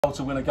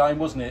To win a game,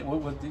 wasn't it?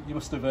 You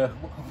must have.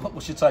 What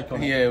was your take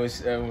on it? Yeah, it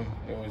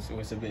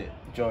was a bit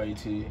joy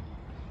to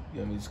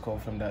score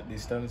from that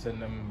distance,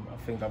 and I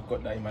think I've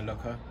got that in my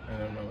locker,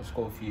 and I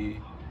scored a few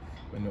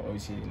when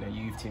obviously in the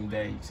youth team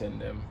days,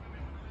 and it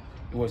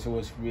was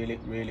really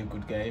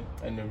good game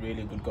and a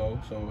really good goal,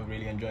 so I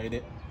really enjoyed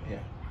it. Yeah.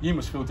 You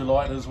must feel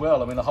delighted as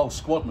well. I mean, the whole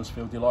squad must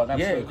feel delighted.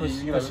 Absolutely.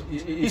 Yeah, because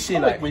it's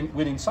like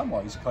win in some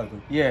ways,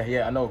 Koby.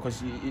 Yeah, I know,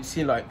 because it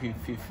seems like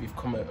we've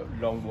come a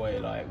long way,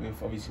 like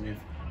with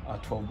our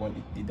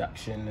 12-point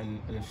deduction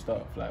and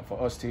stuff. Like for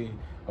us to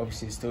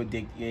obviously still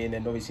dig in,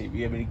 and obviously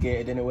we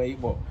relegated anyway,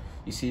 but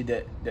you see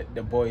that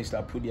the boys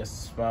that put their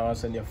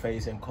smiles on their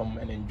face and come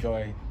and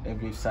enjoy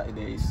every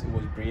Saturday, it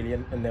was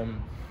brilliant.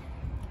 And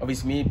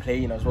obviously me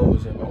playing as well I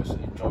was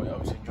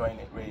enjoying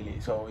it really.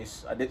 So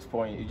it's at this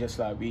point it's just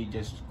like we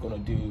just gonna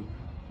do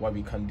what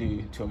we can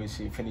do to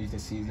obviously finish the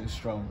season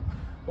strong.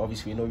 But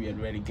obviously we know we are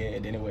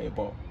relegated anyway,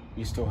 but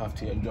we still have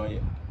to enjoy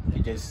it.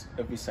 It just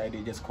every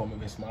Saturday just come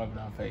with a smile on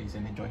our face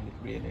and enjoy it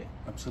really.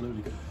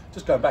 Absolutely.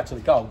 Just going back to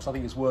the goals, I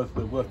think it's worth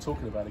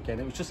talking about again.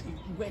 It was just, it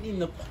went in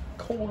the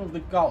corner of the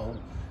goal.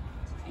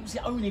 It was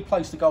the only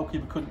place the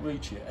goalkeeper couldn't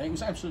reach it, and it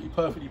was absolutely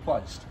perfectly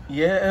placed.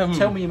 Yeah.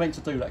 Tell me you meant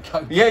to do that,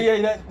 Koby.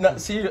 Yeah. No,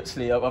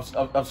 seriously,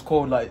 I've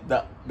scored like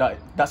that.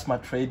 That's my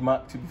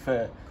trademark. To be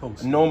fair, of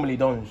course. I normally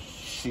don't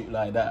shoot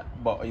like that,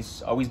 but I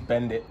always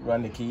bend it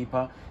around the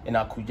keeper, and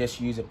I could just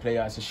use a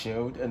player as a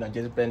shield, and I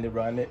just bend it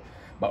around it.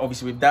 But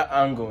obviously with that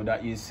angle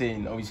that you're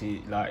seeing,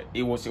 obviously like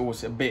it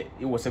was a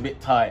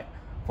bit tight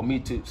for me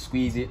to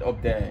squeeze it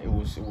up there. It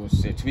was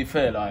to be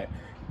fair, like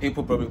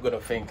people probably gonna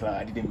think like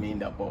I didn't mean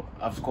that, but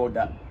I've scored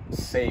that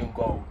same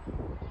goal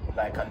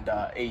like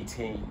under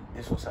 18.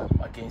 This was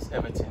against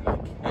Everton,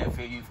 like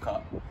AFA Youth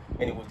Cup,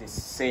 and it was the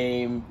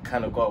same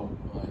kind of goal.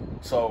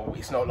 So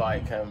it's not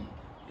like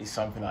it's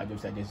something like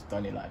I just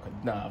done it like.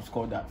 Nah, I've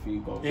scored that few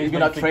goals.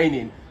 Even at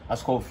training, I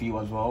scored a few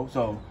as well.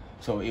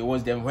 So it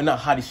was them. When I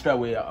had it straight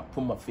away, I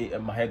put my feet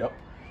and my head up,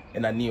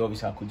 and I knew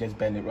obviously I could just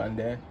bend it around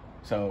there.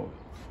 So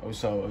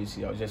also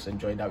obviously I was just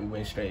enjoying that we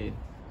went straight in.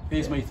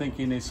 Here's me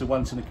thinking it's a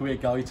once in a career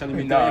goal. You're telling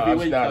me No, every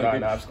week, Koby.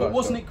 No, but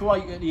wasn't it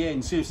great at the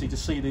end, seriously, to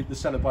see the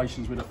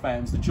celebrations with the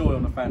fans, the joy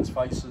on the fans'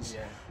 faces?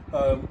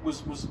 Yeah.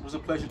 Was a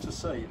pleasure to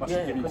see. It must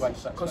have given you great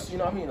satisfaction. Because you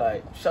know what I mean,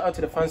 like shout out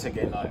to the fans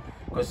again, like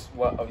because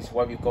obviously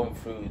what we've gone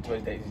through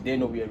towards days, they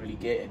know we are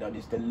relegated.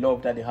 It's the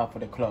love that they have for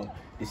the club.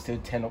 They still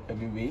turn up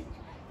every week,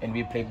 and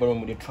we play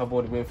Boreham with the travel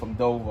all the way from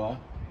Dover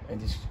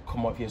and just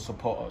come up here and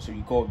support us. So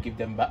we go give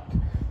them back.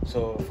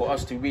 So for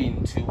us to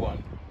win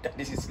 2-1,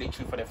 this is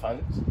literally for the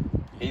fans.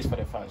 It is for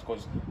the fans,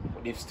 because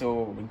they've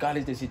still,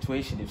 regardless of the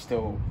situation, they've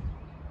still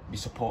be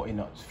supporting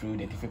us through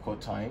the difficult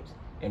times,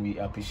 and we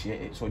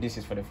appreciate it. So this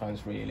is for the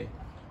fans, really.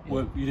 Yeah.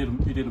 Well, you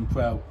did them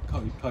proud,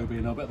 Koby,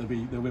 and I bet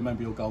they'll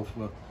remember your goal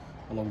for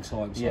a long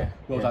time. So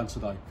well done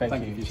today.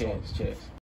 Thank you. For your time. Cheers.